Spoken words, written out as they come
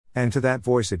And to that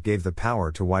voice it gave the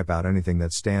power to wipe out anything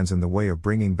that stands in the way of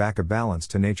bringing back a balance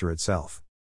to nature itself.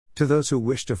 To those who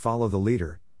wish to follow the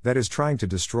leader, that is trying to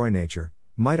destroy nature,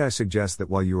 might I suggest that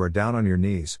while you are down on your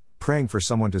knees, praying for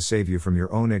someone to save you from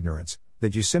your own ignorance,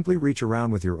 that you simply reach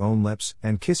around with your own lips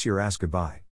and kiss your ass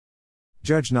goodbye.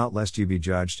 Judge not lest you be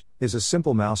judged, is a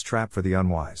simple mouse trap for the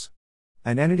unwise.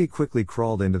 An entity quickly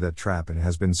crawled into that trap and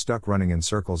has been stuck running in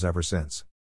circles ever since.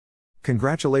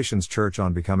 Congratulations, church,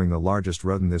 on becoming the largest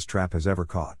rodent this trap has ever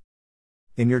caught.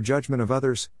 In your judgment of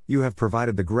others, you have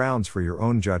provided the grounds for your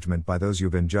own judgment by those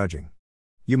you've been judging.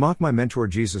 You mock my mentor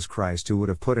Jesus Christ, who would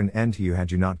have put an end to you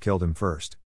had you not killed him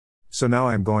first. So now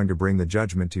I am going to bring the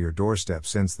judgment to your doorstep,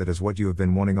 since that is what you have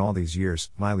been wanting all these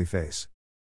years, smiley face.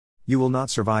 You will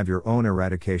not survive your own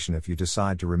eradication if you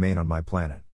decide to remain on my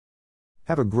planet.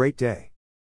 Have a great day.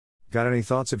 Got any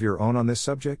thoughts of your own on this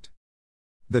subject?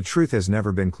 The truth has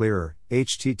never been clearer.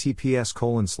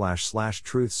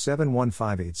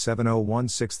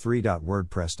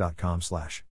 https://truth715870163.wordpress.com/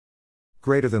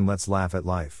 Greater than let's laugh at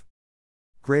life.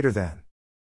 Greater than.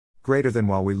 Greater than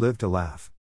while we live to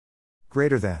laugh.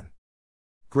 Greater than.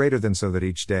 Greater than so that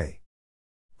each day.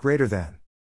 Greater than.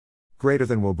 Greater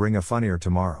than will bring a funnier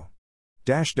tomorrow.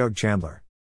 Doug Chandler.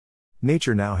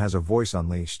 Nature now has a voice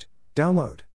unleashed.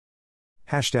 Download.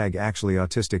 #actually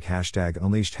autistic,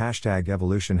 #unleashed,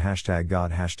 #evolution,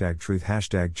 #God, #truth,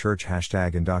 #church,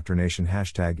 #indoctrination,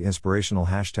 #inspirational,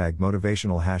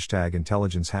 #motivational,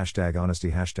 #intelligence,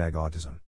 #honesty, #autism.